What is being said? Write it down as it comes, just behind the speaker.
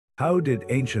How did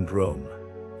ancient Rome,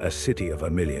 a city of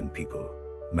 1 million people,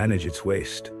 manage its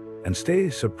waste and stay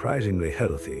surprisingly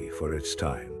healthy for its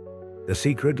time? The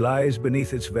secret lies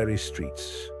beneath its very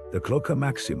streets, the Cloaca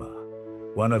Maxima,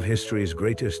 one of history's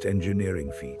greatest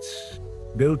engineering feats.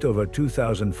 Built over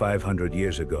 2,500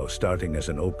 years ago, starting as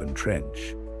an open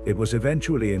trench, it was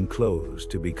eventually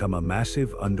enclosed to become a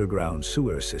massive underground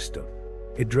sewer system.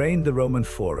 It drained the Roman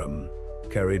Forum,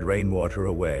 carried rainwater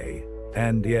away,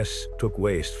 and yes, took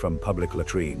waste from public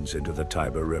latrines into the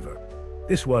Tiber River.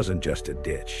 This wasn't just a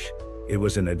ditch. It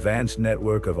was an advanced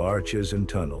network of arches and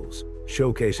tunnels,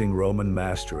 showcasing Roman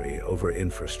mastery over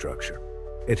infrastructure.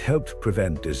 It helped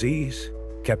prevent disease,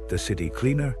 kept the city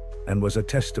cleaner, and was a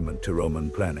testament to Roman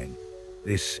planning.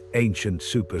 This ancient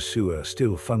super sewer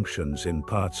still functions in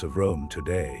parts of Rome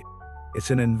today.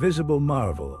 It's an invisible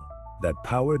marvel that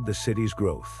powered the city's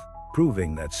growth,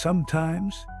 proving that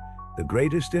sometimes the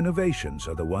greatest innovations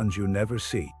are the ones you never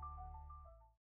see.